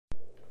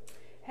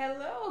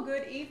Hello,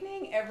 good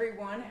evening,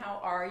 everyone. How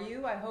are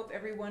you? I hope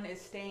everyone is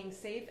staying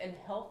safe and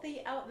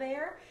healthy out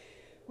there.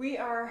 We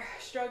are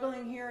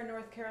struggling here in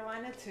North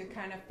Carolina to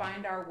kind of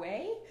find our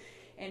way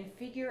and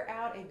figure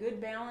out a good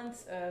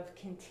balance of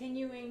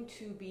continuing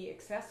to be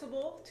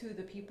accessible to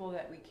the people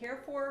that we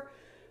care for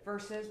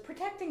versus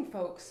protecting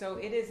folks. So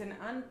it is an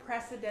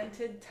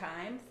unprecedented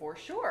time for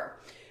sure.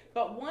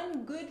 But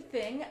one good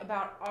thing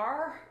about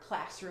our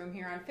classroom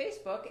here on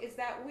Facebook is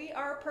that we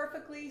are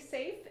perfectly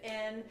safe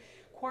and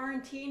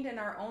quarantined in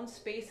our own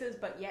spaces,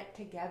 but yet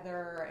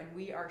together, and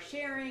we are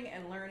sharing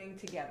and learning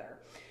together.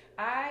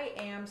 I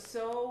am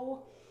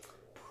so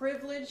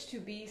privileged to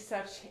be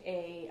such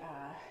a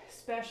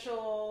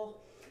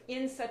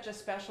such a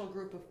special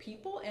group of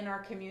people in our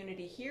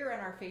community here in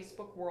our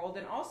Facebook world,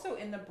 and also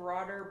in the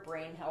broader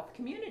brain health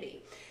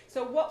community.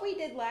 So what we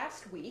did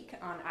last week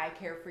on I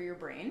Care for Your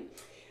Brain,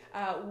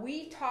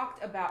 we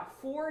talked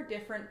about 4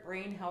 different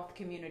brain health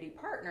community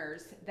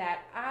partners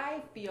that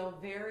I feel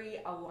very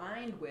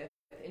aligned with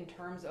in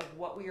terms of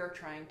what we are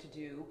trying to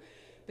do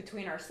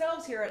between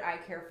ourselves here at I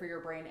Care for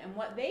Your Brain and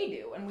what they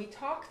do. And we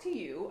talked to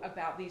you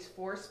about these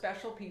 4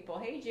 special people.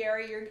 Hey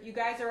Jerry, you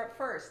guys are up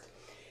first.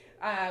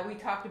 We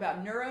talked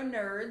about Neuro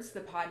Nerds, the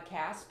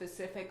podcast,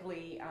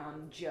 specifically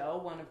Joe,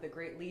 one of the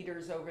great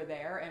leaders over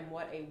there, and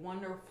what a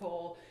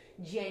wonderful,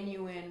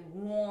 genuine,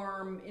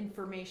 warm,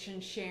 information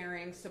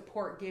sharing,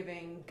 support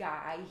giving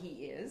guy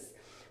he is.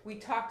 We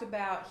talked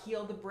about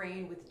Heal the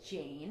Brain with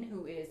Jane,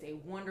 who is a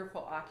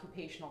wonderful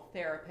occupational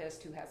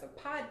therapist who has a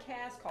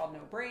podcast called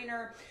No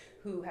Brainer,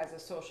 who has a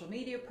social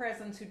media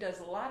presence, who does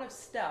a lot of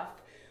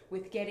stuff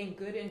with getting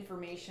good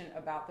information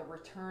about the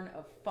return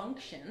of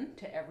function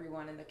to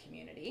everyone in the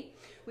community.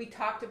 We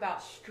talked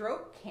about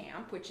Stroke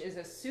Camp, which is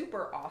a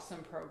super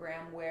awesome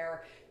program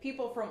where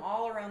people from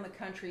all around the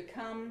country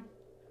come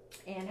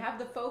and have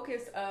the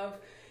focus of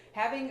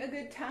having a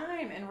good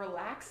time and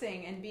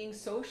relaxing and being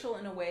social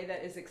in a way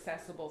that is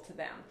accessible to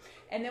them.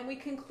 And then we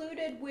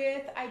concluded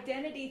with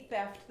Identity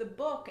Theft, the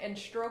book, and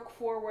Stroke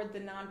Forward, the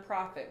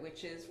nonprofit,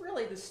 which is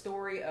really the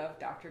story of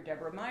Dr.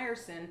 Deborah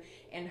Meyerson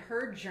and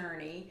her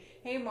journey.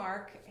 Hey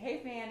Mark, hey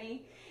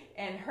Fanny,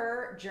 and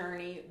her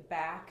journey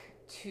back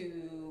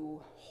to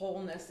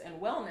wholeness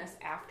and wellness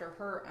after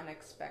her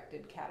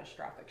unexpected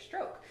catastrophic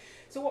stroke.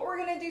 So what we're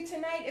going to do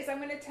tonight is I'm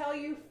going to tell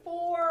you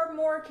 4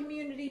 more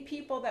community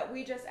people that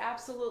we just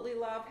absolutely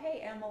love.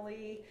 Hey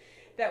Emily,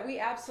 that we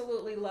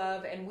absolutely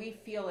love, and we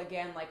feel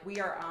again like we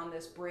are on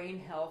this brain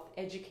health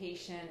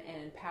education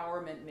and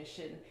empowerment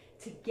mission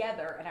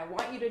together, and I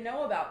want you to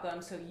know about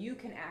them so you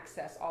can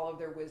access all of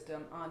their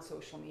wisdom on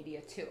social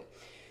media too.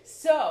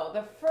 So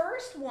the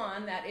first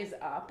one that is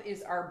up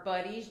is our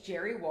buddies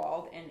Jerry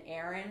Wald and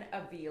Aaron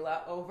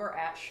Avila over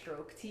at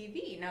Stroke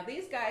TV. Now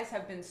these guys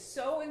have been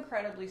so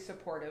incredibly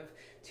supportive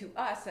to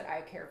us at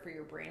I Care for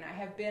Your Brain. I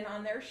have been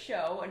on their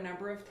show a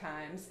number of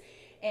times,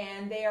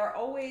 and they are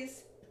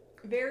always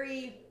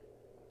very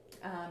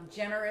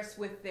generous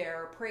with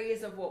their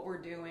praise of what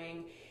we're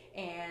doing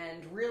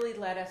and really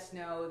let us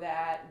know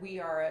that we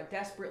are a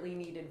desperately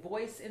needed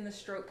voice in the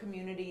stroke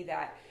community,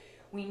 that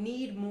we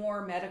need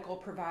more medical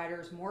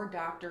providers, more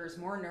doctors,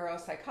 more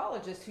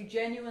neuropsychologists who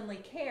genuinely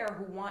care,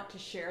 who want to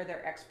share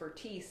their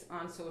expertise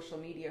on social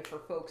media for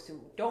folks who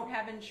don't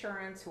have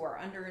insurance, who are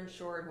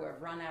underinsured, who have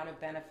run out of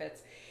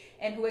benefits,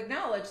 and who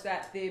acknowledge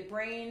that the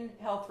brain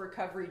health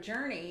recovery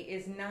journey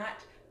is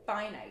not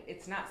finite.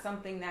 It's not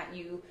something that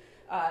you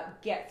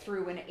get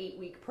through an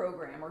 8-week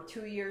program or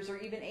 2 years or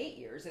even 8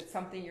 years. It's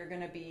something you're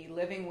going to be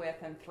living with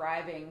and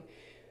thriving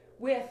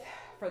with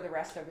for the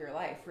rest of your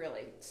life,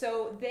 really.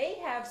 So they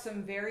have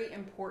some very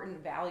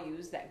important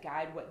values that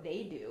guide what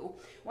they do.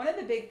 One of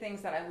the big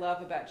things that I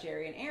love about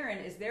Jerry and Aaron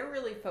is they're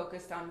really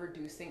focused on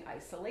reducing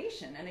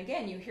isolation. And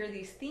again, you hear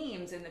these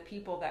themes in the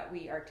people that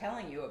we are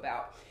telling you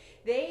about.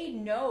 They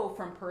know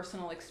from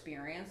personal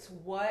experience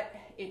what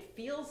it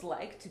feels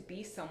like to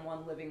be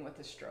someone living with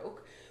a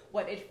stroke,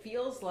 what it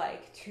feels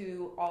like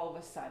to all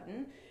of a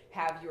sudden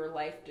have your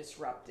life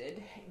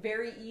disrupted.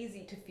 Very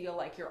easy to feel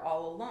like you're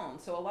all alone.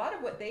 So a lot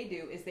of what they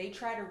do is they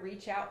try to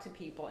reach out to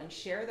people and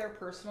share their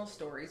personal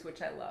stories,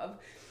 which I love,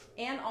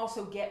 and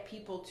also get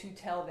people to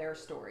tell their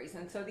stories.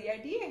 And so the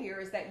idea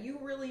here is that you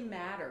really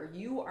matter.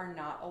 You are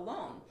not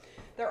alone.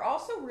 They're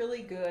also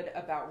really good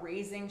about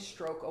raising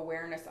stroke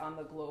awareness on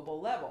the global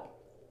level.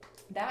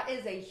 That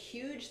is a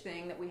huge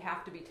thing that we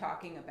have to be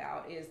talking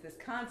about, is this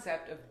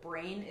concept of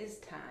brain is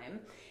time,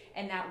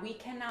 and that we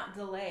cannot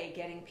delay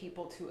getting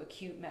people to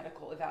acute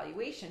medical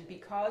evaluation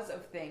because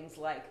of things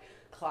like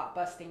clot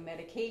busting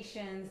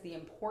medications, the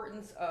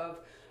importance of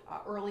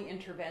early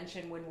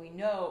intervention when we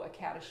know a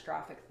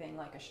catastrophic thing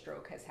like a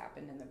stroke has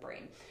happened in the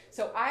brain.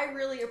 So I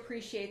really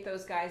appreciate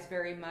those guys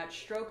very much.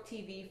 Stroke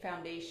TV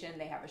Foundation,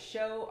 they have a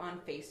show on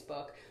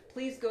Facebook.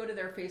 Please go to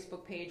their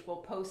Facebook page. We'll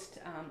post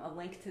a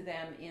link to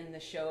them in the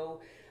show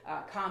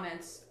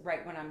comments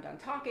right when I'm done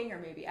talking, or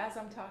maybe as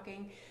I'm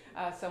talking.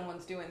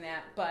 Someone's doing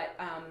that. But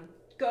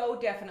go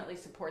definitely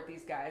support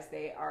these guys.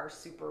 They are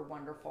super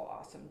wonderful,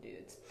 awesome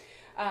dudes.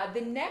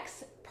 The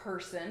next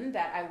person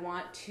that I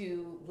want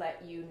to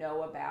let you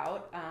know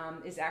about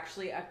is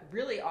actually a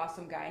really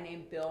awesome guy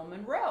named Bill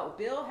Monroe.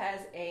 Bill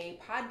has a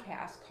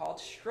podcast called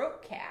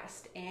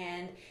Strokecast,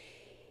 and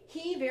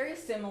he, very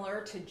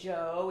similar to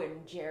Joe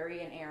and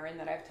Jerry and Aaron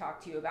that I've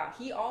talked to you about,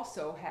 he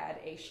also had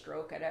a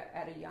stroke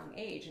at a young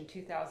age. In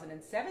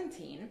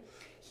 2017,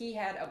 he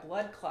had a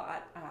blood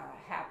clot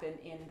happen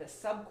in the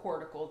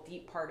subcortical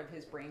deep part of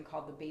his brain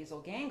called the basal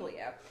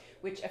ganglia,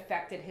 which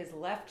affected his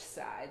left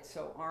side,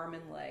 so arm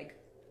and leg.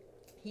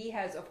 He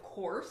has, of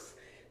course,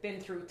 been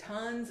through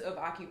tons of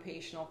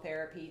occupational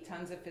therapy,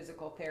 tons of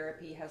physical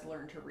therapy, has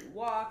learned to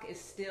rewalk,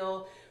 is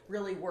still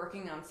really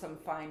working on some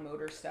fine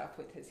motor stuff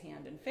with his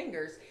hand and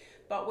fingers.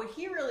 But what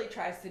he really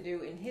tries to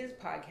do in his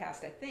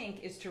podcast, I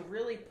think, is to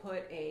really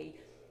put a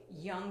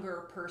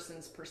younger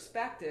person's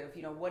perspective.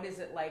 You know, what is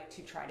it like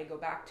to try to go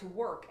back to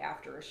work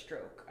after a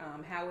stroke?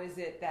 How is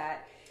it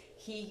that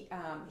he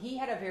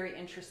had a very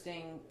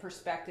interesting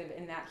perspective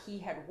in that he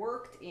had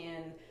worked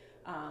in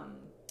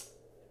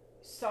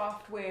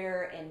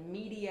software and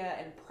media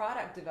and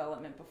product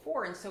development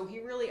before, and so he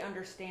really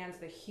understands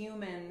the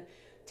human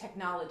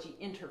technology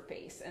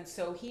interface. And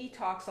so he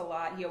talks a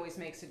lot. He always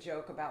makes a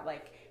joke about,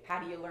 like, how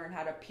do you learn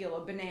how to peel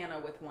a banana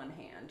with one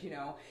hand? You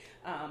know,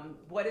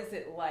 what is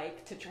it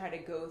like to try to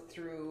go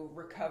through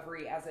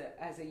recovery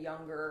as a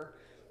younger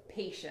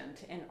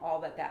patient and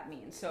all that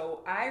means.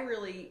 So I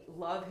really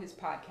love his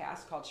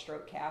podcast called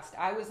Strokecast.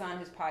 I was on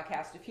his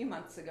podcast a few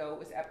months ago. It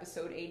was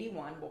episode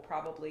 81. We'll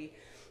probably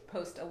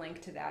post a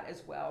link to that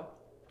as well.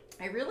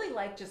 I really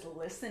like just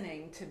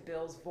listening to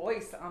Bill's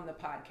voice on the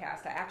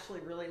podcast. I actually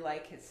really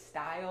like his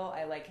style.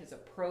 I like his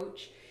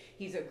approach.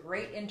 He's a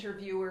great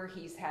interviewer.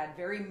 He's had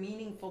very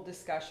meaningful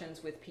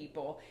discussions with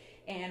people.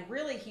 And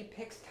really, he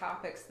picks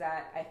topics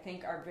that I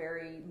think are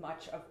very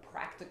much of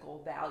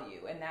practical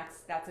value. And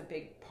that's a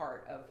big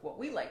part of what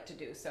we like to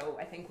do. So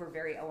I think we're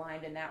very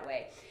aligned in that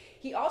way.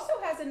 He also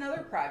has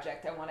another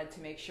project I wanted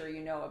to make sure you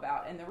know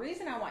about. And the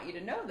reason I want you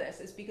to know this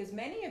is because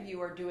many of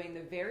you are doing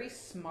the very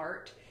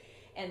smart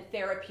and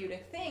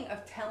therapeutic thing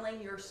of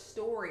telling your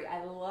story.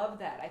 I love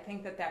that. I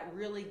think that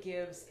really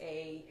gives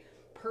a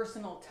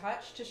personal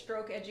touch to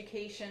stroke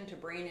education, to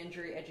brain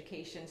injury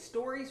education.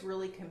 Stories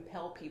really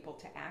compel people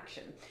to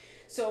action.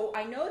 So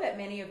I know that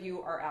many of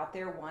you are out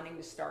there wanting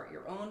to start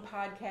your own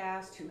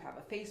podcast, who have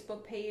a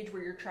Facebook page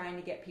where you're trying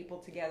to get people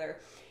together,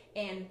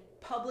 and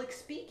public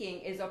speaking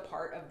is a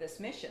part of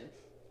this mission.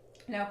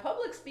 Now,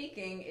 public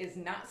speaking is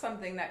not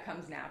something that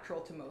comes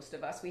natural to most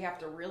of us. We have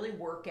to really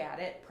work at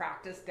it.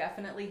 Practice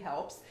definitely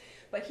helps.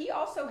 But he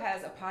also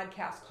has a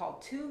podcast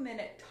called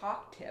 2-Minute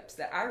Talk Tips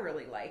that I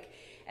really like.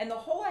 And the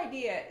whole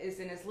idea is,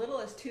 in as little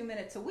as 2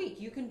 minutes a week,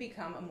 you can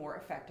become a more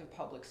effective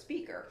public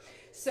speaker.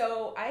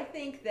 So I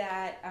think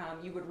that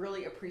you would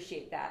really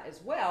appreciate that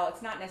as well.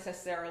 It's not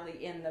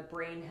necessarily in the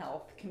brain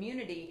health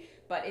community,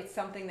 but it's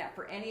something that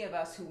for any of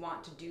us who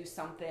want to do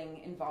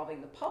something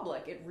involving the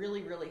public, it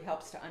really, really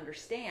helps to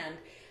understand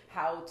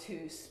how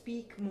to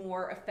speak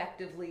more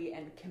effectively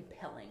and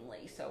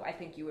compellingly. So I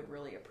think you would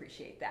really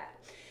appreciate that.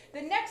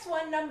 The next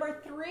one,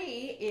 number 3,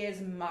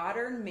 is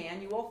modern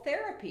manual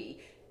therapy.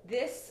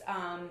 This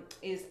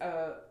is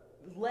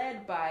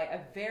led by a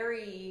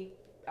very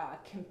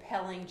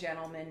compelling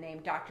gentleman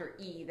named Dr.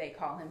 E, they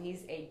call him.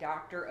 He's a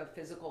doctor of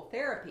physical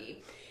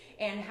therapy.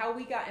 And how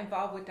we got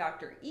involved with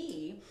Dr.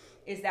 E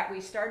is that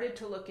we started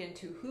to look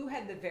into who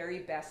had the very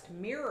best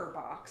mirror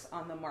box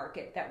on the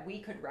market that we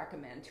could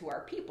recommend to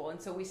our people.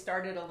 And so we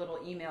started a little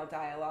email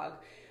dialogue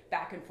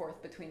back and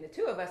forth between the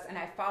two of us, and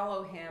I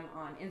follow him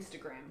on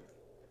Instagram.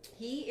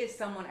 He is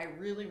someone I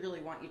really, really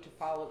want you to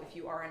follow if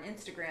you are on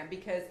Instagram,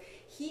 because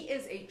he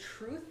is a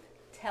truth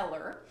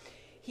teller.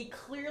 He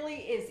clearly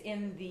is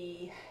in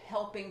the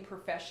helping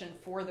profession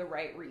for the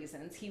right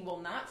reasons. He will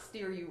not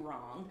steer you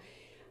wrong.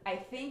 I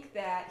think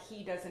that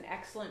he does an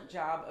excellent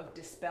job of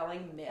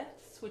dispelling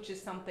myths, which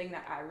is something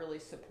that I really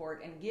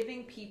support, and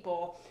giving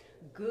people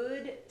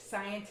good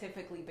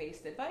scientifically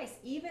based advice,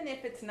 even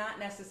if it's not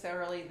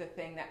necessarily the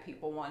thing that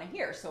people want to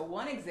hear. So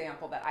one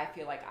example that I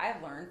feel like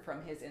I've learned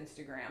from his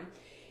Instagram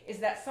is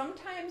that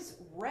sometimes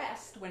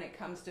rest when it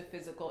comes to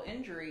physical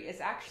injury is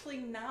actually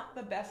not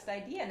the best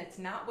idea, and it's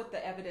not what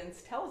the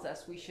evidence tells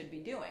us we should be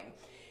doing.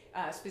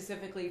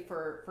 Specifically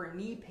for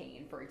knee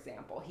pain, for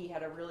example. He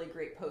had a really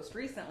great post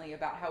recently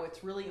about how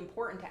it's really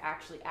important to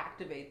actually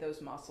activate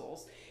those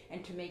muscles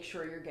and to make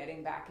sure you're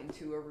getting back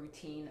into a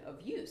routine of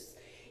use.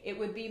 It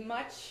would be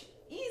much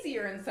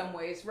easier in some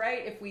ways,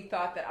 right, if we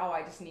thought that, oh,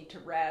 I just need to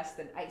rest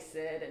and ice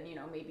it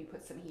and, maybe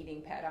put some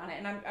heating pad on it.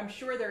 And I'm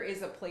sure there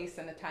is a place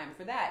and a time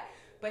for that.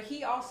 But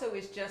he also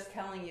is just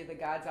telling you the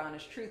God's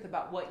honest truth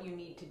about what you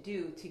need to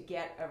do to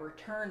get a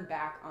return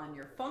back on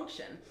your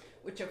function,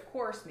 which of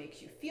course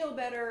makes you feel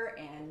better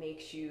and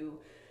makes you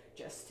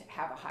just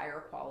have a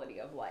higher quality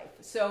of life.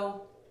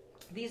 So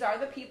these are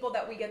the people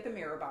that we get the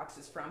mirror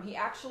boxes from. He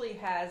actually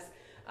has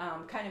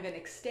kind of an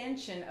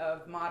extension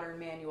of modern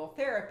manual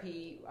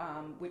therapy,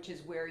 which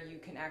is where you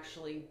can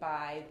actually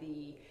buy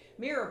the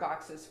mirror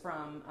boxes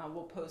from.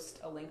 We'll post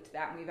a link to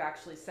that, and we've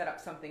actually set up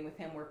something with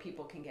him where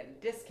people can get a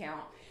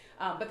discount.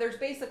 But there's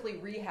basically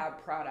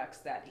rehab products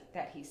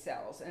that he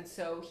sells. And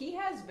so he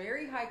has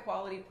very high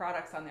quality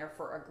products on there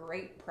for a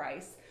great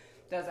price.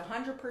 Does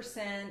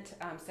 100%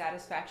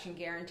 satisfaction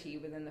guarantee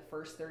within the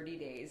first 30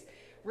 days.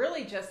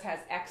 Really just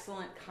has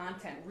excellent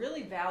content,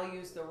 really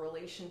values the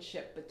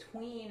relationship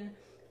between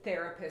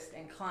therapist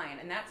and client.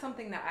 And that's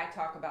something that I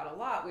talk about a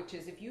lot, which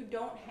is if you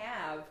don't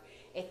have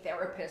a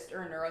therapist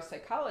or a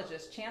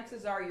neuropsychologist,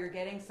 chances are you're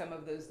getting some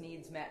of those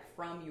needs met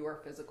from your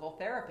physical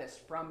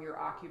therapist, from your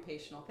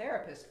occupational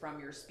therapist, from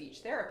your speech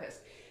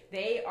therapist.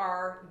 They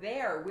are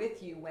there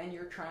with you when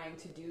you're trying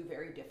to do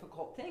very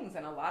difficult things.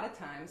 And a lot of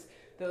times,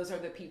 those are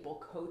the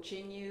people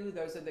coaching you.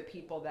 Those are the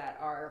people that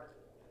are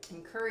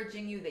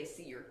encouraging you. They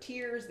see your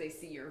tears. They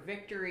see your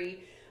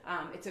victory.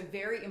 It's a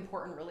very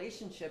important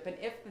relationship. And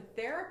if the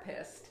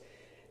therapist,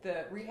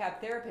 the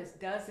rehab therapist,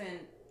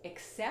 doesn't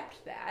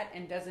accept that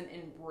and doesn't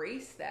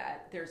embrace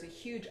that, there's a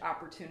huge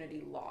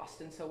opportunity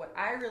lost. And so what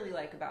I really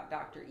like about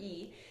Dr.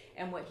 E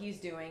and what he's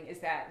doing is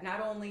that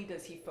not only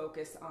does he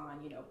focus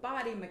on,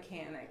 body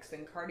mechanics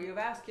and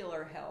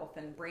cardiovascular health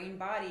and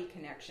brain-body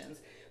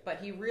connections, but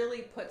he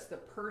really puts the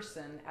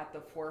person at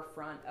the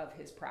forefront of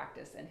his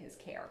practice and his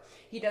care.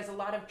 He does a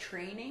lot of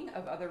training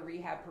of other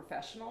rehab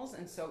professionals.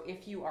 And so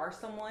if you are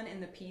someone in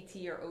the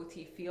PT or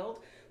OT field,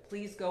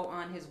 please go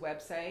on his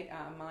website,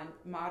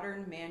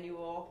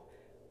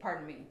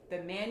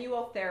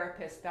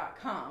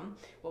 themanualtherapist.com.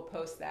 We'll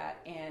post that,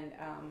 and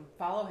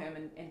follow him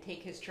and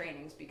take his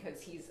trainings,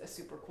 because he's a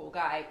super cool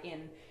guy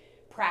in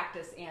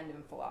practice and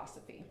in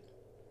philosophy.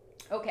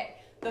 Okay,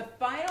 the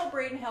final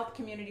brain health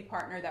community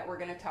partner that we're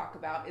going to talk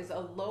about is a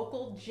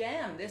local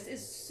gem. This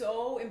is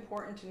so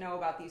important to know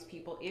about these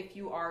people if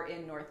you are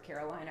in North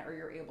Carolina or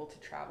you're able to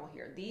travel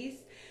here.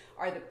 These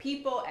are the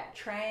people at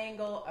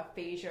Triangle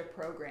Aphasia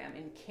Program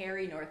in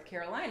Cary, North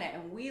Carolina,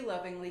 and we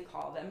lovingly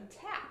call them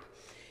TAP.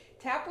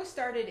 TAP was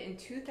started in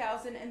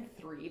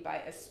 2003 by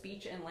a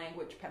speech and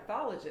language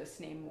pathologist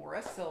named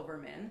Maura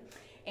Silverman,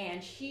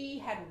 and she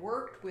had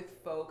worked with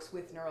folks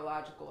with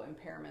neurological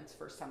impairments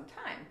for some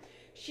time.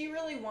 She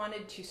really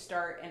wanted to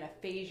start an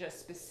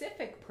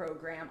aphasia-specific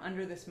program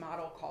under this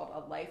model called a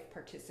life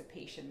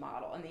participation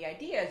model. And the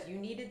idea is you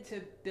needed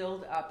to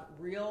build up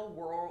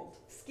real-world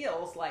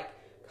skills like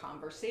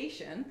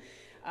conversation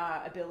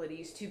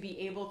abilities to be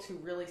able to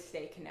really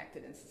stay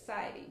connected in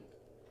society.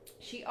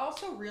 She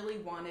also really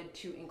wanted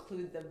to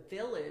include the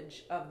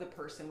village of the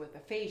person with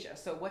aphasia.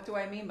 So what do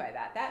I mean by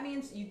that? That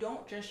means you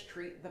don't just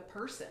treat the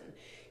person.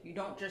 You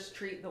don't just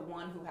treat the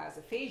one who has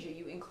aphasia.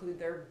 You include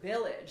their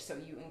village. So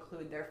you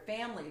include their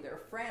family, their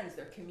friends,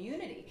 their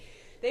community.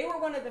 They were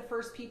one of the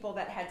first people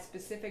that had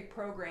specific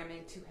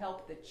programming to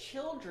help the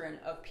children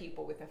of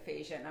people with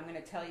aphasia. And I'm going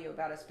to tell you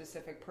about a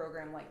specific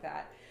program like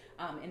that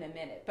in a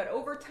minute. But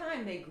over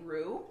time they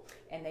grew,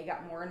 and they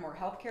got more and more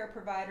healthcare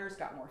providers,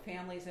 got more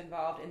families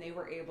involved, and they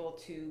were able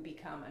to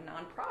become a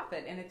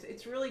nonprofit. And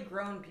it's really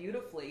grown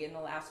beautifully in the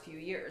last few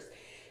years.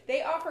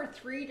 They offer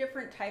 3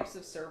 different types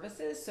of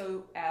services.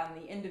 So on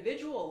the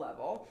individual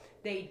level,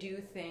 they do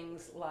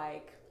things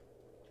like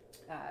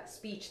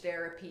speech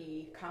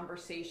therapy,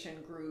 conversation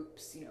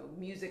groups,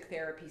 music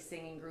therapy,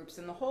 singing groups.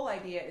 And the whole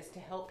idea is to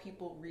help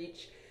people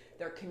reach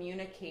their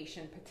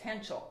communication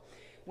potential.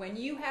 When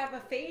you have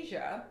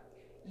aphasia,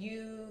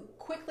 you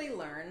quickly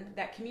learn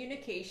that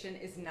communication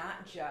is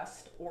not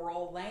just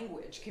oral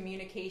language.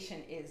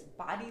 Communication is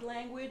body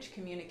language.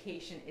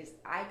 Communication is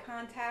eye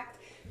contact.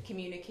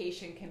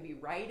 Communication can be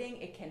writing.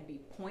 It can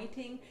be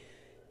pointing.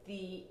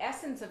 The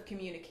essence of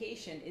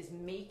communication is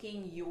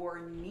making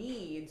your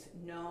needs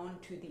known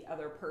to the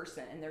other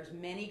person. And there's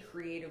many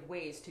creative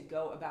ways to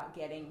go about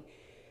getting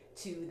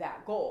to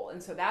that goal.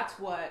 And so that's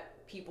what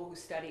people who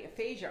study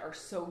aphasia are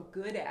so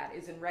good at,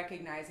 is in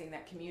recognizing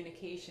that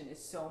communication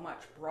is so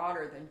much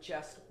broader than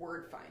just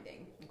word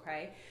finding,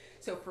 okay?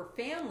 So for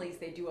families,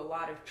 they do a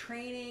lot of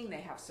training,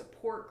 they have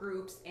support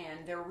groups,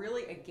 and they're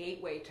really a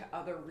gateway to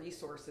other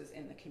resources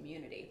in the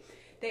community.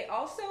 They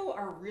also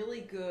are really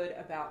good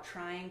about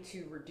trying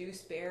to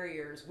reduce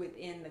barriers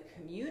within the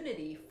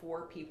community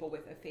for people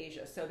with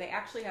aphasia. So they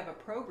actually have a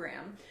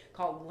program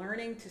called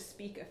Learning to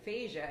Speak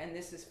Aphasia, and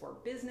this is for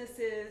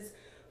businesses,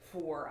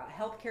 for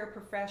healthcare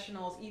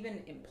professionals,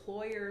 even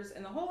employers.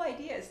 And the whole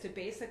idea is to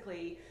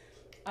basically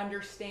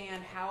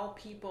understand how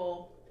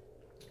people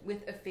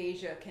with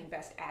aphasia can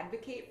best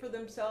advocate for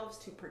themselves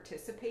to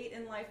participate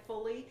in life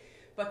fully,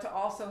 but to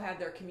also have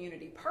their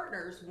community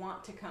partners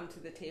want to come to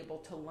the table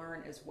to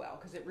learn as well,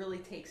 because it really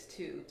takes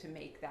 2 to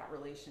make that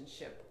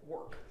relationship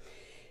work.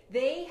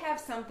 They have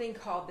something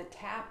called the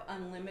TAP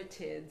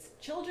Unlimited's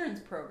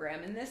children's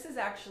program, and this is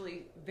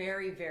actually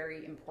very,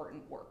 very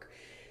important work.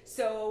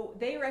 So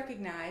they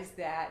recognize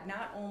that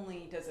not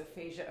only does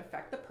aphasia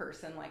affect the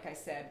person, like I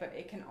said, but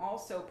it can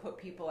also put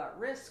people at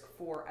risk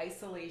for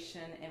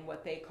isolation and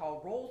what they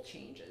call role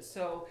changes.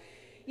 So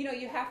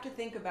you have to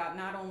think about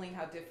not only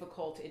how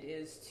difficult it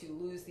is to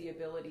lose the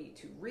ability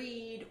to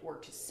read or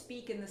to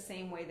speak in the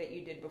same way that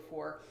you did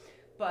before,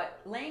 but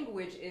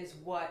language is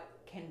what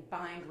can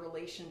bind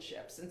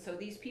relationships. And so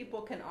these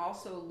people can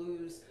also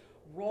lose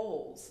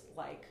roles,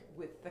 like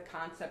with the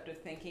concept of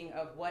thinking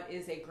of what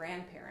is a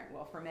grandparent.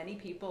 Well, for many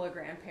people, a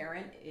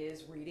grandparent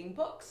is reading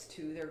books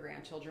to their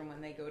grandchildren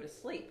when they go to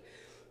sleep.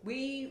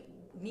 We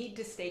need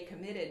to stay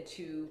committed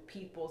to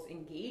people's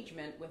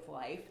engagement with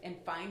life and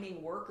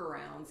finding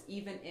workarounds,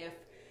 even if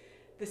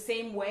the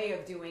same way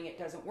of doing it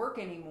doesn't work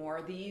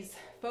anymore. These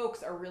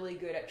folks are really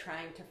good at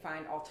trying to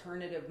find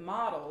alternative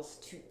models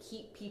to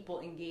keep people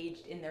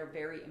engaged in their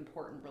very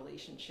important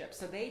relationships.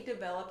 So they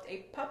developed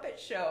a puppet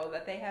show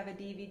that they have a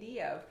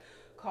DVD of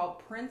called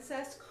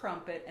Princess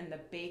Crumpet and the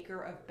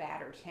Baker of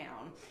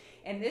Battertown.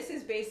 And this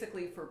is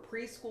basically for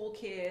preschool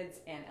kids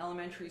and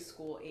elementary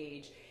school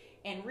age,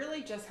 and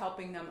really just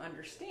helping them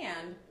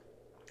understand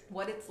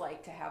what it's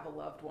like to have a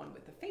loved one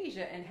with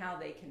aphasia and how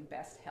they can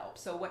best help.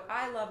 So what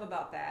I love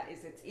about that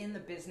is it's in the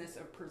business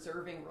of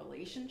preserving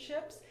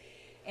relationships,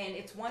 and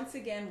it's once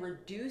again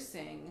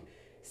reducing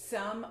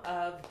some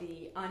of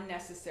the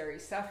unnecessary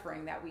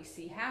suffering that we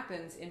see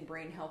happens in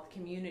brain health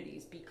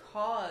communities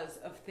because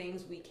of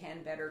things we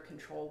can better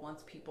control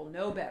once people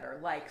know better,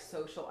 like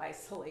social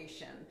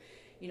isolation,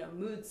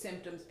 mood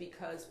symptoms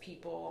because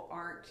people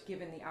aren't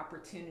given the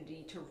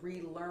opportunity to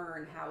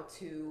relearn how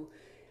to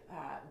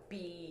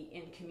be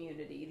in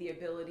community, the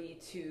ability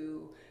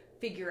to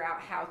figure out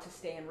how to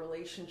stay in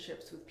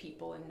relationships with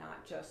people and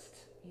not just,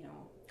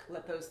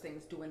 let those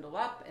things dwindle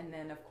up. And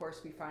then, of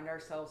course, we find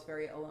ourselves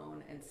very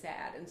alone and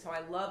sad. And so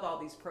I love all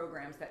these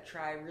programs that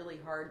try really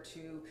hard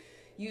to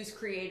use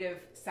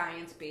creative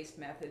science-based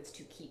methods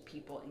to keep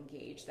people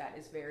engaged. That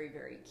is very,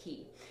 very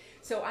key.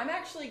 So I'm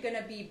actually going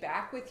to be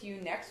back with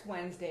you next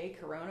Wednesday,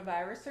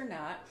 coronavirus or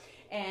not.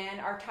 And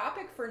our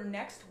topic for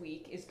next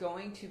week is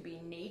going to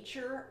be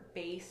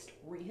nature-based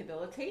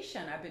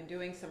rehabilitation. I've been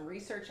doing some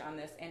research on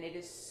this, and it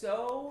is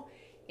so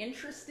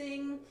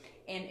interesting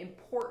and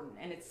important.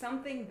 And it's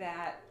something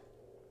that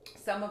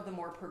some of the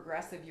more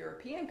progressive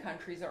European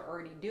countries are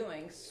already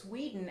doing.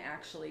 Sweden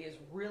actually is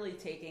really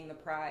taking the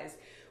prize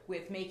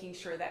with making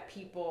sure that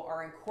people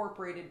are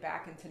incorporated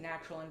back into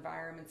natural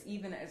environments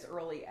even as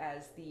early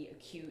as the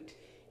acute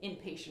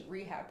inpatient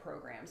rehab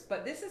programs.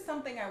 But this is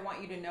something I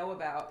want you to know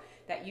about,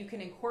 that you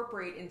can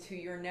incorporate into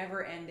your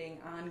never-ending,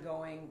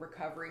 ongoing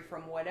recovery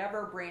from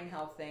whatever brain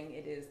health thing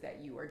it is that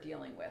you are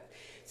dealing with.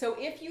 So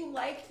if you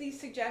liked these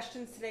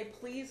suggestions today,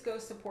 please go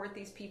support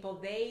these people.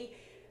 They,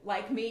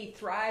 like me,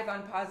 thrive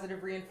on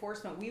positive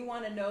reinforcement. We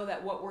want to know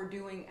that what we're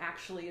doing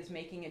actually is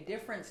making a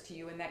difference to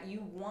you, and that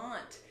you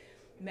want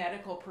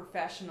medical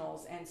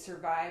professionals and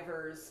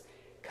survivors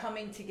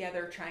coming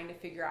together trying to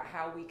figure out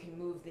how we can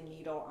move the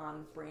needle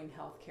on brain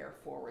health care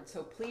forward.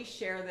 So please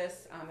share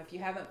this. If you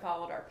haven't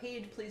followed our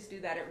page, please do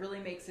that. It really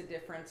makes a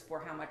difference for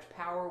how much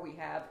power we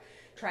have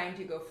trying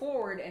to go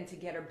forward and to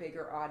get a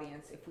bigger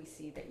audience if we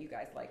see that you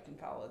guys liked and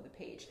followed the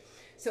page.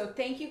 So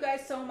thank you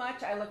guys so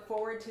much. I look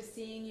forward to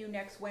seeing you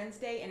next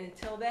Wednesday. And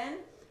until then,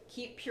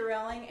 keep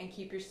Purelling and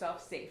keep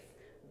yourself safe.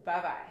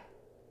 Bye-bye.